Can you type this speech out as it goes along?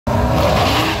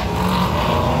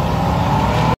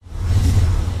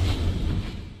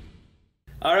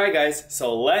Alright guys,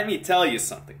 so let me tell you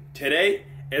something. Today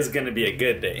is gonna be a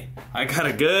good day. I got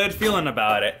a good feeling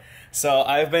about it. So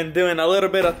I've been doing a little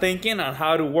bit of thinking on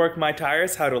how to work my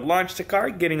tires, how to launch the car,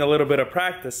 getting a little bit of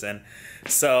practice in.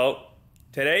 So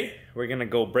today we're gonna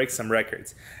go break some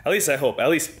records. At least I hope, at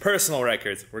least personal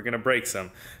records. We're gonna break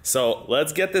some. So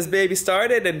let's get this baby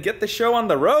started and get the show on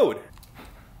the road.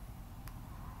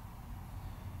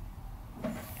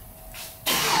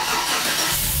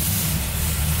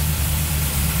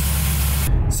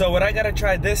 So what I gotta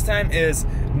try this time is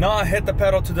not hit the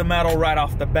pedal to the metal right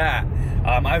off the bat.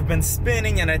 I've been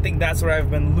spinning, and I think that's where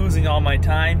I've been losing all my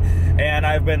time. And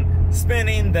I've been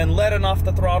spinning, then letting off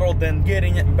the throttle, then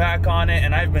getting it back on it,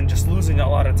 and I've been just losing a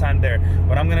lot of time there.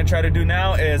 What I'm gonna try to do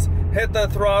now is hit the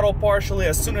throttle partially.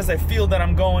 As soon as I feel that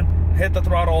I'm going, hit the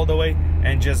throttle all the way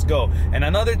and just go. And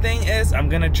another thing is I'm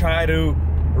gonna try to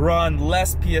run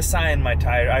less PSI in my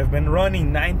tire. I've been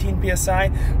running 19 PSI,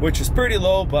 which is pretty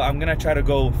low, but I'm gonna try to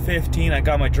go 15. I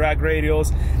got my drag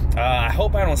radials. I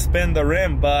hope I don't spin the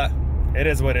rim, but it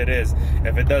is what it is.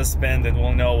 If it does spin, then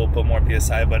we'll know, we'll put more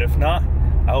PSI, but if not,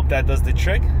 I hope that does the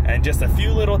trick. And just a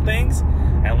few little things,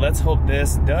 and let's hope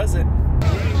this does it.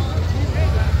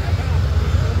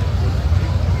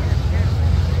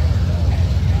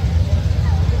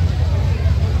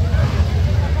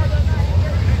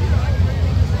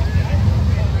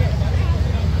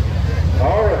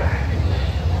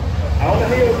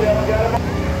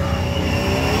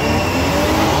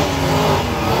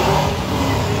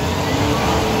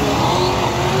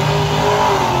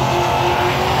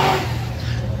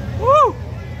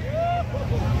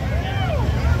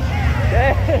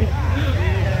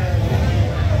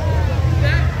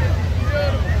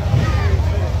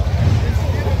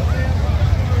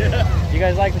 You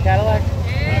guys like the Cadillac?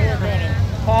 I work on him.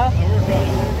 Huh? I work on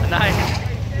him. Nice.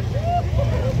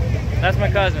 That's my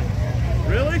cousin.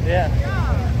 Really? Yeah.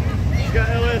 You got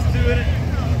LS2 in it?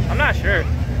 I'm not sure. I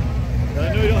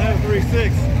know you don't have a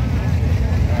 3.6.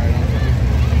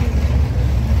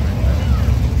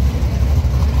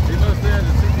 He must have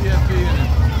the CTS-V in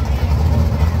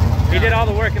it. He did all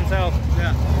the work himself.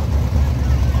 Yeah.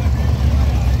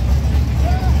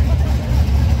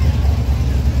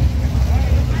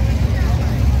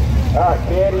 Alright,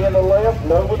 caddy in the left,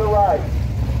 Nova the right.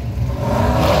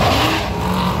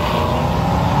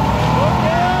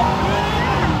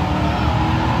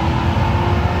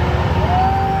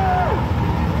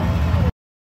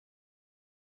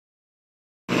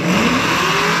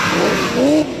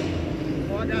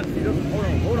 Oh, I got you.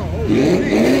 Hold on.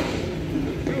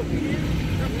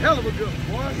 Hell of a good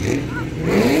boy.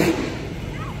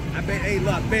 I bet, hey,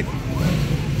 look, bet you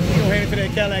gonna hand it to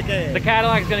that Cadillac ass. The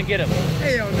Cadillac's gonna get him.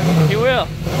 Hell no. He will.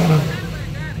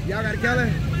 Y'all got a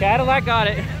Cadillac? Cadillac got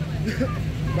it.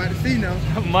 About to see now.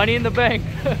 Money in the bank.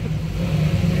 That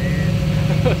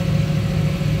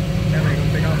ain't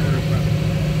gonna take off for this, brother.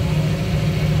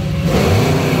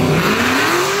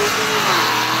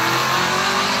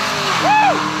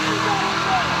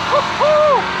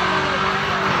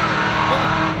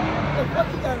 What the fuck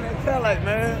you got in that Cadillac,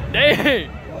 man? Dang.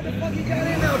 What the fuck you got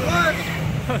in there, bud?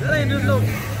 That ain't just no...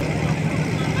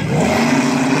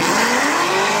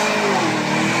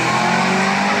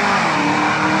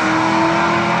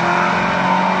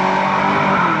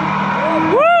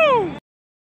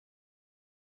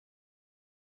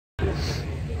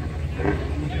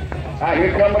 Alright,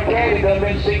 here come a caddy, done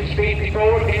been 6 feet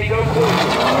before, can you go quick?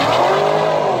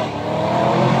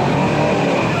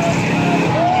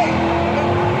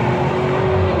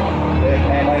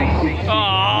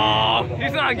 Oh,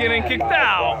 he's not getting kicked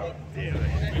out.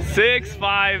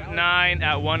 659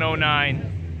 at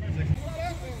 109.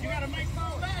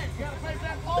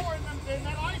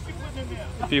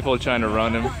 People trying to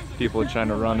run him.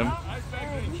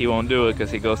 He won't do it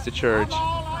because he goes to church.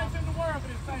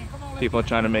 People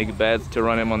trying to make bets to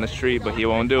run him on the street, but he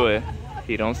won't do it.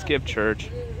 He don't skip church.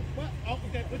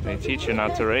 They teach you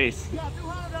not to race.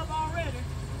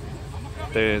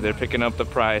 They're picking up the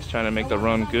price, trying to make the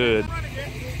run good.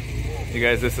 You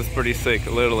guys, this is pretty sick,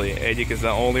 literally. Edik is the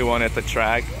only one at the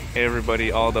track.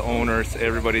 Everybody, all the owners,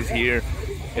 everybody's here.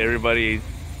 Everybody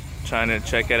trying to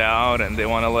check it out, and they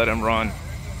want to let him run.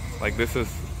 Like, this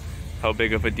is how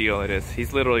big of a deal it is.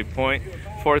 He's literally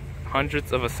 0.4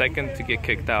 hundredths of a second to get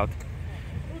kicked out.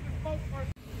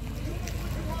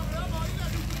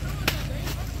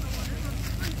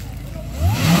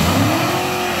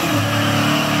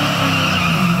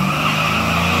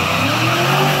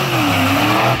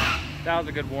 That was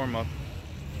a good warm-up.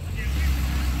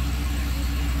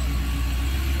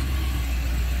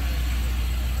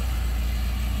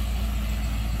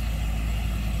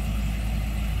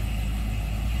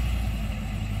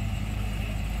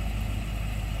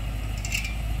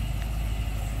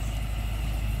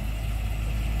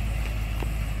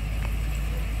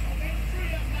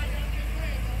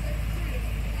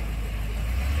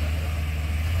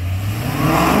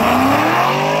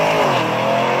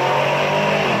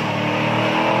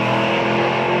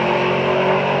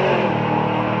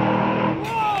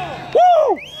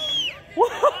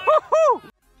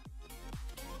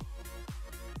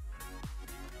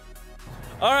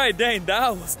 All right, dang,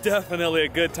 that was definitely a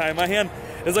good time. My hand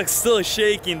is like still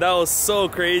shaking. That was so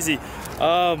crazy.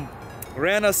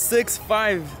 Ran a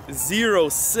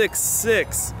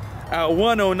 6.5066 at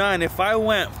 109. If I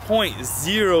went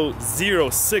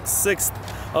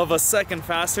 0.0066 of a second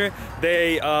faster,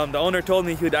 the owner told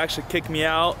me he would actually kick me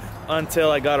out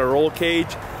until I got a roll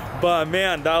cage. But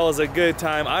man, that was a good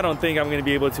time. I don't think I'm gonna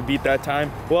be able to beat that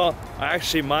time. Well, I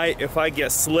actually might if I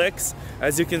get slicks.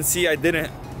 As you can see, I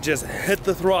didn't just hit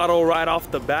the throttle right off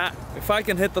the bat. If I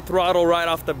can hit the throttle right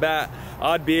off the bat,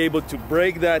 I'd be able to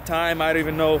break that time. I don't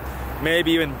even know,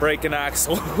 maybe even break an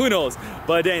axle, who knows.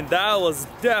 But dang, that was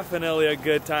definitely a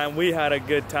good time. We had a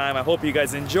good time. I hope you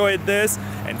guys enjoyed this,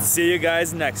 and see you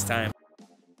guys next time.